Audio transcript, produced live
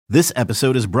This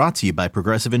episode is brought to you by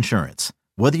Progressive Insurance.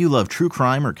 Whether you love true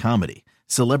crime or comedy,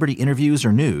 celebrity interviews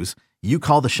or news, you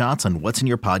call the shots on what's in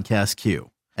your podcast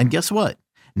queue. And guess what?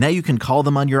 Now you can call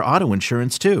them on your auto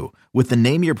insurance too with the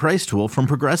Name Your Price tool from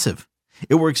Progressive.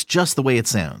 It works just the way it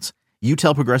sounds. You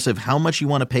tell Progressive how much you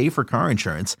want to pay for car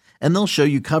insurance, and they'll show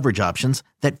you coverage options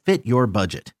that fit your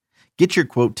budget. Get your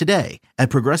quote today at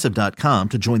Progressive.com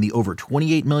to join the over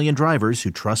 28 million drivers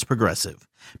who trust Progressive.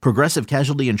 Progressive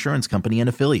Casualty Insurance Company and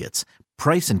Affiliates.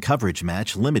 Price and coverage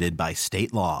match limited by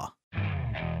state law.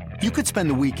 You could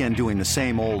spend the weekend doing the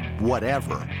same old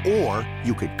whatever, or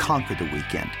you could conquer the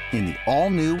weekend in the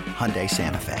all-new Hyundai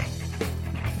Santa Fe.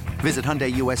 Visit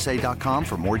HyundaiUSA.com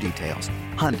for more details.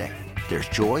 Hyundai, there's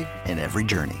joy in every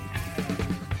journey.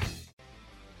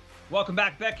 Welcome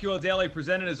back. BetQL Daily,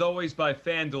 presented as always by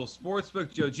FanDuel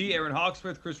Sportsbook. Joe G, Aaron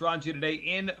Hawksworth, Chris Ranji today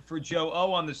in for Joe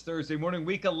O on this Thursday morning.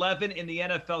 Week 11 in the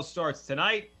NFL starts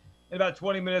tonight. In about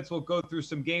 20 minutes, we'll go through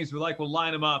some games we like. We'll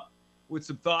line them up with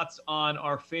some thoughts on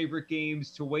our favorite games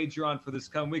to wager on for this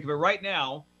coming week. But right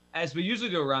now, as we usually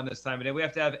do around this time of day, we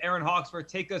have to have Aaron Hawksworth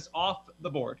take us off the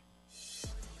board.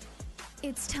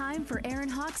 It's time for Aaron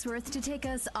Hawksworth to take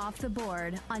us off the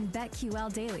board on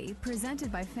BetQL Daily,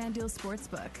 presented by FanDuel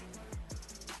Sportsbook.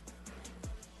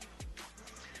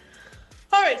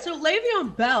 All right, so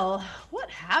Le'Veon Bell, what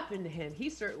happened to him? He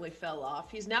certainly fell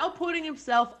off. He's now putting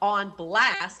himself on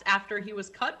blast after he was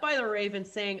cut by the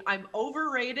Ravens saying, "I'm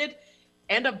overrated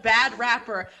and a bad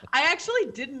rapper." I actually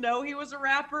didn't know he was a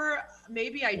rapper.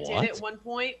 Maybe I did at one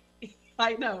point.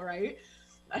 I know, right?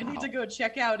 I need to go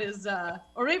check out his,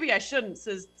 or maybe I shouldn't,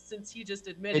 since he just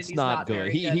admitted it's he's not good.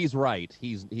 Very good. He's right.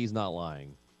 He's not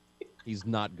lying. He's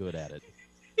not good at it.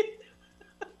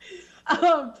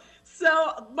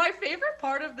 So my favorite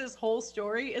part of this whole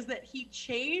story is that he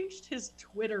changed his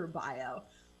Twitter bio.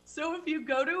 So if you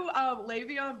go to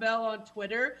Le'Veon Bell on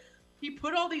Twitter, he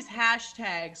put all these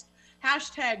hashtags.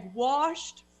 Hashtag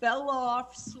washed, fell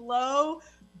off, slow,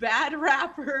 bad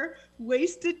rapper,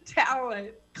 wasted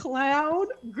talent, clown,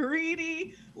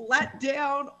 greedy, let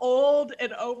down, old,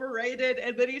 and overrated.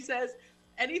 And then he says,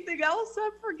 anything else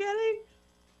I'm forgetting?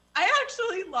 I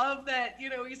actually love that,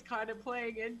 he's kind of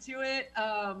playing into it.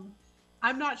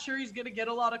 I'm not sure he's going to get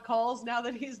a lot of calls now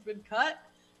that he's been cut.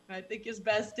 I think his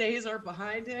best days are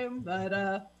behind him, but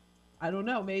I don't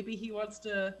know. Maybe he wants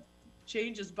to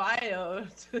change his bio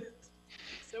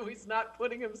so he's not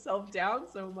putting himself down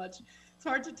so much. It's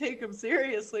hard to take him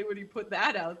seriously when you put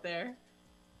that out there.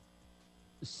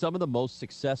 Some of the most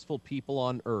successful people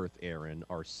on earth, Aaron,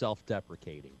 are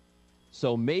self-deprecating.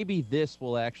 So maybe this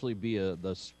will actually be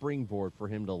the springboard for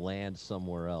him to land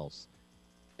somewhere else.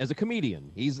 As a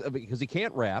comedian, because he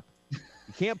can't rap,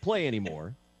 he can't play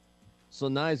anymore, so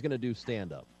now he's going to do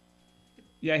stand-up.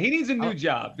 Yeah, he needs a new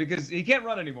job because he can't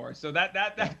run anymore. So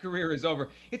that career is over.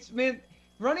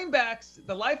 Running backs,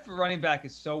 the life of running back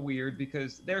is so weird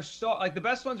because they're the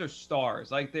best ones are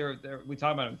stars. Like we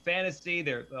talk about them in fantasy.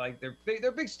 They're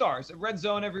big stars. Red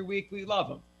zone every week. We love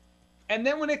them. And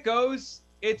then when it goes,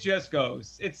 it just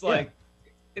goes. It's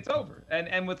it's over.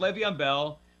 And with Le'Veon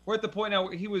Bell, we're at the point now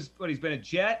where he's been a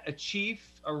Jet, a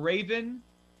Chief, a Raven.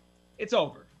 It's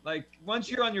over. Like once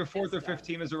you're on your fourth or fifth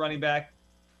team as a running back,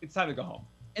 it's time to go home.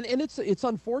 And it's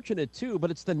unfortunate too,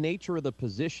 but it's the nature of the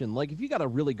position. Like if you got a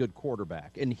really good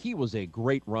quarterback, and he was a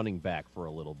great running back for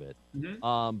a little bit.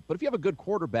 Mm-hmm. But if you have a good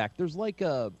quarterback, there's like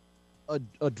a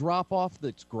drop off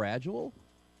that's gradual.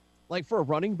 Like for a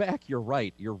running back, you're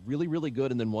right. You're really, really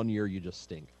good, and then 1 year you just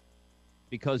stink.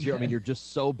 Because you're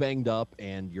just so banged up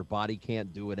and your body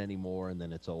can't do it anymore, and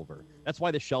then it's over. That's why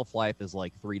the shelf life is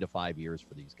like 3 to 5 years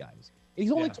for these guys.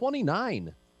 He's only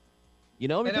 29.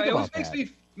 Think about that. It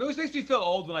always makes me feel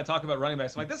old when I talk about running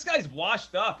backs. I'm like, this guy's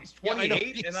washed up. He's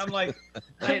 28, and I'm like,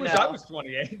 I wish I was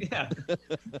 28. Yeah.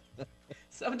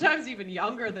 Sometimes even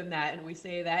younger than that, and we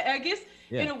say that. I guess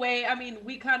in a way,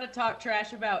 we kind of talk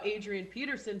trash about Adrian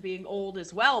Peterson being old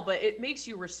as well, but it makes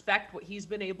you respect what he's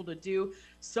been able to do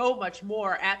so much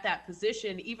more at that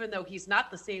position, even though he's not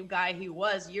the same guy he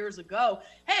was years ago.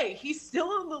 Hey, he's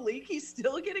still in the league. He's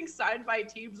still getting signed by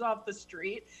teams off the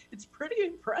street. It's pretty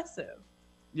impressive.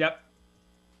 Yep.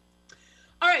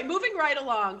 All right, moving right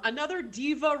along. Another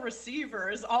diva receiver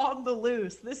is on the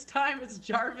loose. This time it's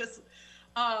Jarvis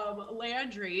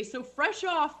Landry. So fresh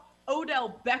off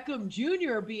Odell Beckham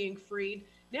Jr. being freed,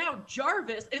 now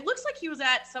Jarvis, it looks like he was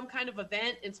at some kind of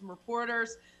event and some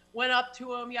reporters went up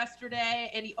to him yesterday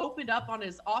and he opened up on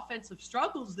his offensive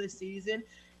struggles this season.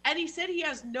 And he said he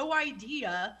has no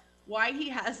idea why he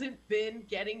hasn't been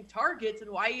getting targets and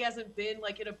why he hasn't been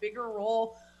like in a bigger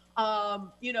role,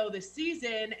 this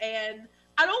season. And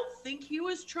I don't think he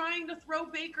was trying to throw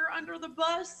Baker under the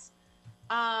bus.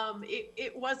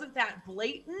 It wasn't that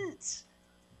blatant,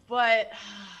 but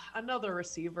another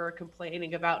receiver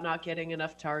complaining about not getting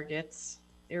enough targets.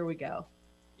 Here we go.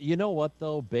 You know what,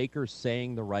 though? Baker's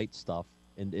saying the right stuff.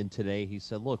 And today he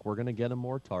said, look, we're going to get him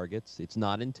more targets. It's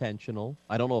not intentional.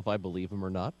 I don't know if I believe him or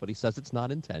not, but he says it's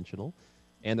not intentional.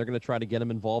 And they're going to try to get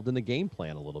him involved in the game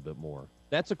plan a little bit more.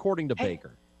 That's according to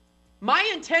Baker. My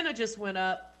antenna just went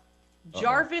up.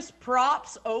 Jarvis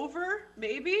props over,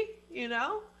 maybe,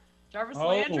 Jarvis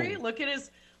Landry. Look at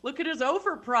his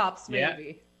over props, maybe.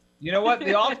 Yeah. You know what?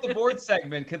 The off the board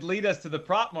segment could lead us to the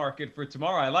prop market for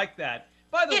tomorrow. I like that.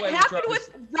 By the way, it happened with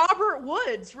Robert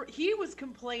Woods. He was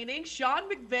complaining. Sean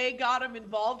McVay got him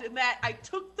involved in that. I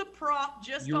took the prop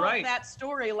just off that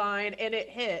storyline, and it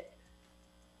hit.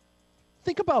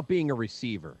 Think about being a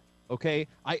receiver, okay?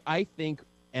 I think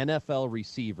NFL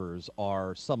receivers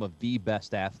are some of the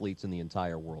best athletes in the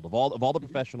entire world, of all the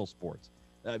professional sports,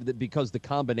 because the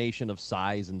combination of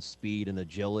size and speed and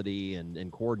agility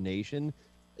and coordination,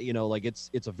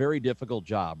 it's a very difficult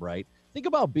job, right? Think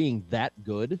about being that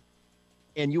good,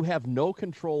 and you have no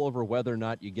control over whether or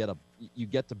not you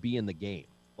get to be in the game.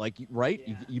 Like, right?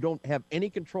 Yeah. You don't have any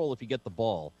control if you get the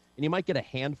ball. And you might get a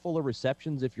handful of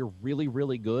receptions if you're really,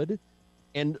 really good.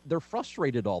 And they're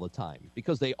frustrated all the time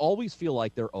because they always feel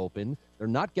like they're open. They're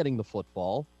not getting the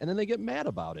football, and then they get mad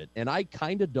about it. And I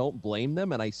kind of don't blame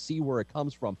them, and I see where it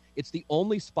comes from. It's the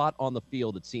only spot on the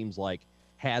field, it seems like,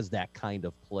 has that kind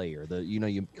of player.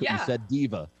 You said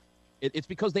diva. It's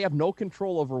because they have no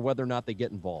control over whether or not they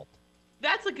get involved.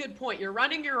 That's a good point. You're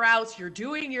running your routes, you're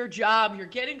doing your job, you're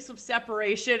getting some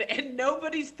separation, and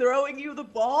nobody's throwing you the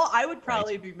ball. I would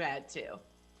probably be mad too.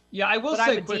 Yeah, I will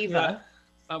say quickly.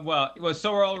 Well,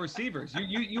 so are all receivers.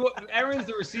 You, Erin's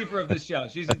the receiver of this show.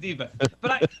 She's a diva.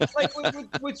 But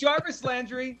with Jarvis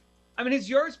Landry, I mean, his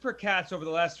yards per catch over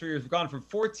the last 3 years have gone from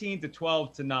 14 to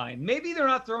 12 to 9. Maybe they're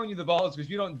not throwing you the balls because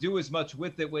you don't do as much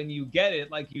with it when you get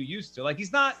it like you used to. Like,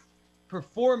 he's not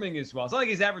performing as well. It's not like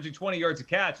he's averaging 20 yards a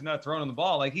catch and not throwing on the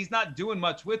ball. Like, he's not doing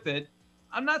much with it.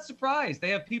 I'm not surprised. They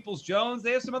have Peoples-Jones.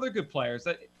 They have some other good players.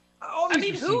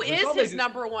 Who is his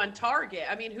number one target?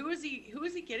 I mean, who is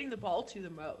he getting the ball to the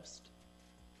most?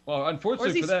 Well,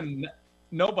 unfortunately for them,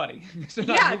 nobody.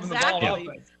 Yeah, exactly.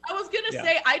 I was going to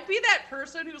say, I'd be that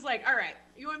person who's like, all right,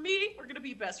 you and me, we're going to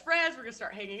be best friends. We're going to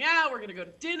start hanging out. We're going to go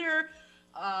to dinner.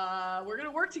 We're going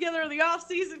to work together in the off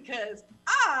season because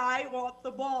I want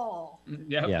the ball.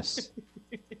 Yep. Yes.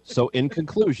 So in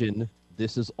conclusion,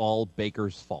 this is all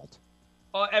Baker's fault.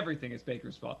 Everything is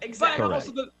Baker's fault. Exactly. But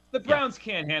also, the Browns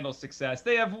can't handle success.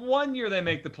 They have 1 year they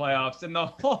make the playoffs, and the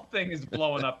whole thing is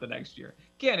blowing up the next year.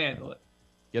 Can't handle it.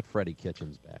 Get Freddie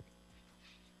Kitchens back.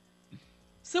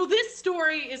 So this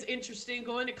story is interesting.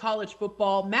 Going to college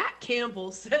football, Matt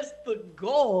Campbell says the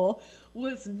goal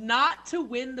was not to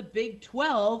win the Big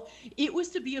 12. It was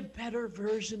to be a better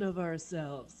version of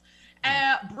ourselves.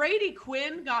 Brady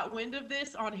Quinn got wind of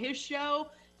this on his show,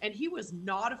 and he was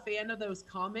not a fan of those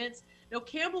comments. Now,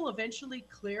 Campbell eventually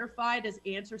clarified his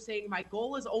answer, saying, my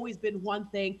goal has always been one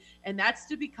thing, and that's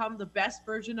to become the best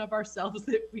version of ourselves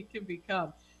that we can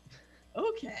become.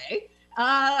 Okay.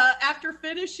 After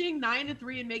finishing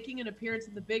 9-3 and making an appearance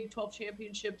in the Big 12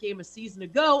 championship game a season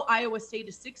ago, Iowa State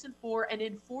is 6-4 and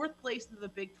in 4th place in the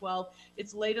Big 12.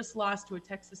 Its latest loss to a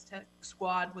Texas Tech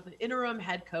squad with an interim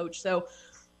head coach. So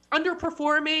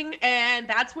underperforming, and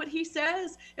that's what he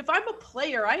says. If I'm a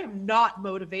player, I am not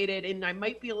motivated, and I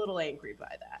might be a little angry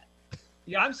by that.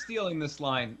 Yeah, I'm stealing this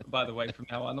line, by the way, from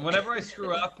now on. Whenever I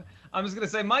screw up, I'm just going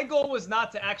to say my goal was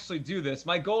not to actually do this.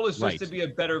 My goal is just to be a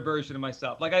better version of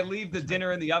myself. Like, I leave the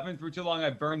dinner in the oven for too long. I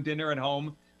burn dinner at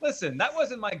home. Listen, that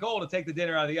wasn't my goal to take the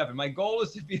dinner out of the oven. My goal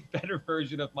is to be a better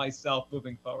version of myself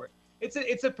moving forward. It's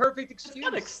a perfect excuse. It's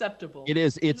not acceptable. It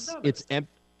is. It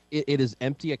is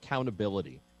empty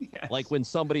accountability. Yes. Like when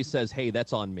somebody says, hey,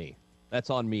 that's on me.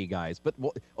 That's on me, guys. But,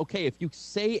 okay, if you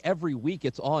say every week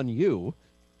it's on you,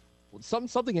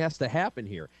 something has to happen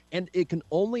here. And it can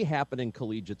only happen in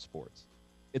collegiate sports.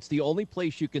 It's the only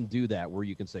place you can do that where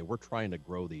you can say, we're trying to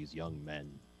grow these young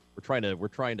men. We're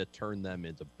trying to turn them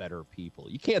into better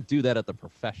people. You can't do that at the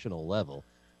professional level.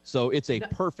 So it's a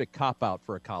perfect cop-out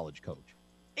for a college coach.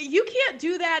 You can't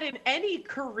do that in any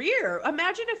career.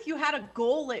 Imagine if you had a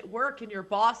goal at work and your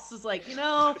boss is like, you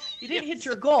didn't hit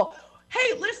your goal.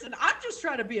 Hey, listen, I'm just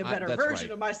trying to be a better version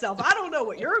of myself. I don't know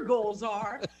what your goals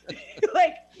are.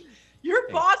 Like, your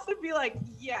boss would be like,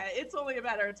 yeah, it's only a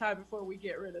matter of time before we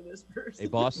get rid of this person. Hey,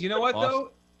 boss. You know what,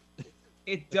 though?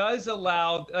 It does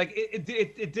allow, like,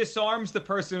 it disarms the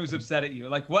person who's upset at you.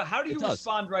 Like, how do you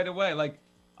respond right away? Like,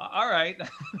 All right.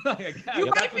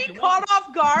 You might be caught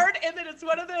off guard, and then it's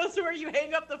one of those where you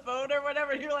hang up the phone or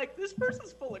whatever, and you're like, this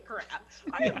person's full of crap.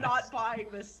 I am not buying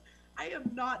this. I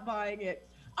am not buying it.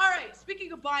 All right,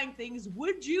 speaking of buying things,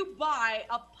 would you buy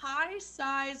a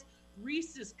pie-size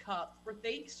Reese's cup for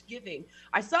Thanksgiving?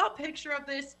 I saw a picture of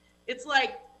this. It's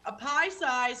like a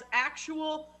pie-size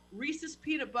actual Reese's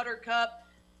peanut butter cup.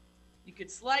 You could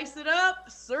slice it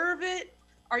up, serve it.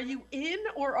 Are you in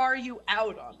or are you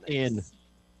out on this?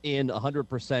 In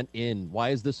 100% in. Why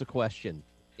is this a question?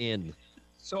 In.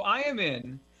 So I am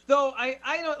in. Though I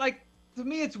don't like. To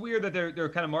me, it's weird that they're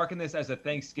kind of marking this as a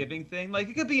Thanksgiving thing. Like,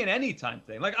 it could be an anytime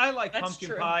thing. Like, I like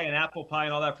pumpkin pie and apple pie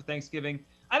and all that for Thanksgiving.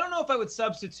 I don't know if I would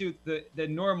substitute the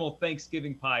normal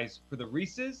Thanksgiving pies for the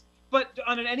Reese's. But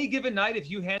on any given night, if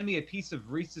you hand me a piece of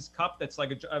Reese's cup that's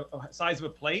like a size of a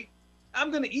plate,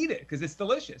 I'm going to eat it because it's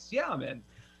delicious. Yeah, I'm in.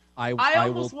 I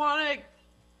almost want to...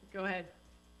 Go ahead.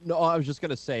 No, I was just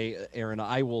going to say, Aaron,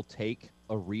 I will take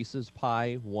a Reese's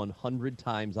pie 100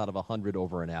 times out of 100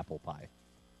 over an apple pie.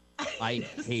 I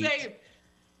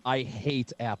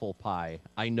hate apple pie.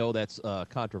 I know that's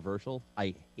controversial.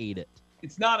 I hate it.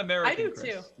 It's not American. I do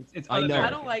Chris. too. It's I know. I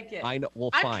don't like it. I know.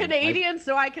 Well, I'm fine. Canadian,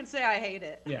 so I can say I hate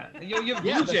it. Yeah, you have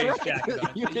Blue Jays jacket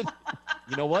on.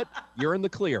 You know what? You're in the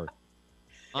clear.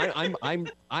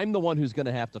 I'm the one who's going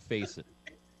to have to face it.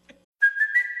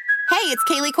 Hey, it's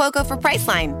Kaylee Cuoco for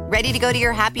Priceline. Ready to go to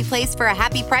your happy place for a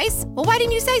happy price? Well, why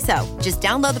didn't you say so? Just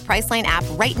download the Priceline app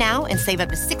right now and save up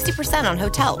to 60% on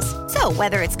hotels. So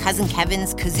whether it's Cousin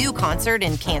Kevin's Kazoo Concert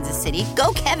in Kansas City,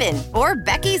 go Kevin, or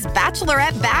Becky's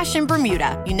Bachelorette Bash in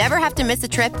Bermuda, you never have to miss a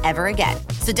trip ever again.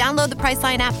 So download the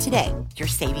Priceline app today. Your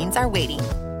savings are waiting.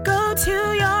 Go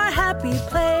to your happy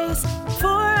place for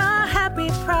a happy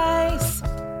price.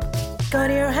 Go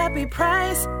to your happy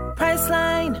price,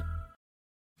 Priceline.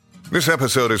 This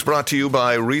episode is brought to you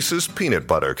by Reese's Peanut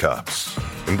Butter Cups.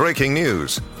 In breaking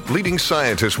news, leading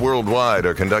scientists worldwide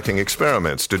are conducting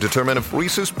experiments to determine if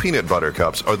Reese's Peanut Butter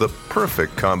Cups are the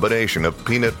perfect combination of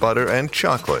peanut butter and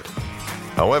chocolate.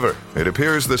 However, it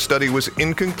appears the study was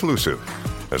inconclusive,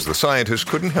 as the scientists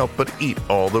couldn't help but eat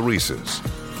all the Reese's.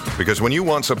 Because when you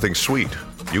want something sweet,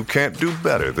 you can't do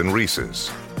better than Reese's.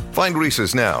 Find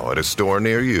Reese's now at a store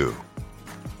near you.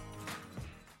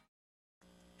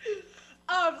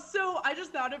 So I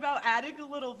just thought about adding a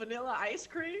little vanilla ice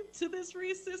cream to this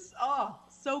Reese's. Oh,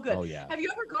 so good. Oh, yeah. Have you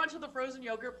ever gone to the frozen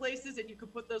yogurt places and you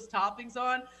could put those toppings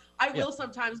on? I will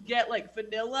sometimes get like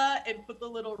vanilla and put the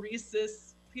little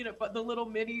Reese's the little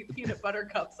mini peanut butter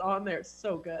cups on there. It's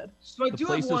so good. So I do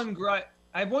have one gripe.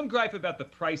 I have one gripe about the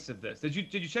price of this. Did you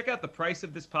check out the price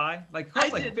of this pie? I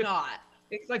did not.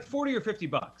 It's like $40 or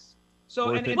 $50.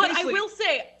 So but I will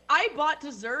say, I bought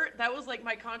dessert. That was like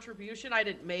my contribution. I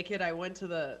didn't make it. I went to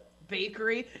the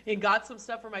bakery and got some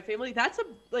stuff for my family. That's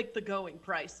like the going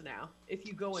price now. If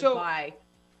you go and buy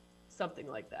something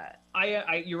like that.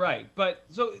 You're right. But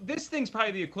so this thing's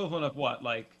probably the equivalent of what,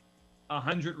 like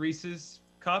 100 Reese's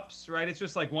cups, right? It's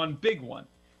just like one big one.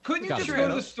 Couldn't you just go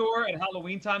to the store at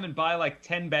Halloween time and buy like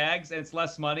 10 bags and it's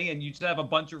less money and you just have a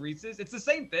bunch of Reese's? It's the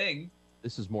same thing.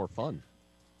 This is more fun.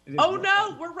 Oh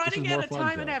no, we're running out of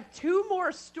time and have two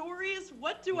more stories.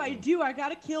 What do I do? I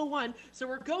gotta kill one. So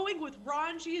we're going with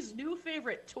Ranji's new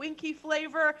favorite Twinkie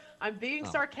flavor. I'm being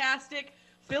sarcastic.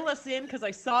 Fill us in because I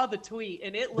saw the tweet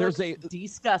and it looks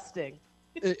disgusting.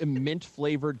 A mint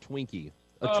flavored Twinkie,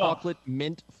 chocolate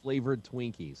mint flavored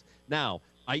Twinkies. Now,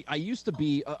 I used to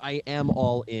be, I am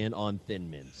all in on Thin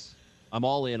Mints. I'm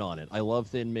all in on it. I love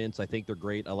Thin Mints. I think they're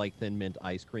great. I like Thin Mint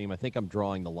ice cream. I think I'm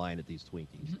drawing the line at these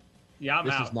Twinkies. Yeah, I'm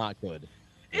out. This is not good.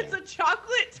 It's a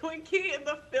chocolate Twinkie and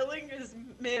the filling is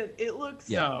mint. It looks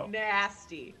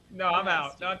nasty. No, I'm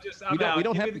out. No, I'm out. We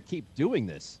don't have to keep doing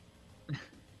this.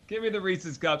 Give me the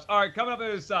Reese's Cups. All right, coming up on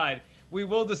the other side, we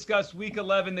will discuss Week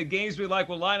 11, the games we like.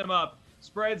 We'll line them up.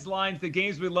 Spreads, lines, the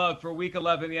games we love for Week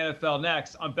 11 in the NFL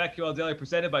next on BetQL Daily,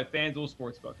 presented by FanDuel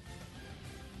Sportsbook.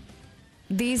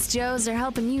 These Joes are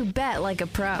helping you bet like a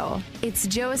pro. It's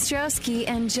Joe Ostrowski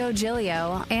and Joe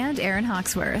Giglio and Aaron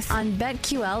Hawksworth on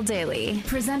BetQL Daily,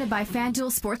 presented by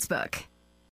FanDuel Sportsbook.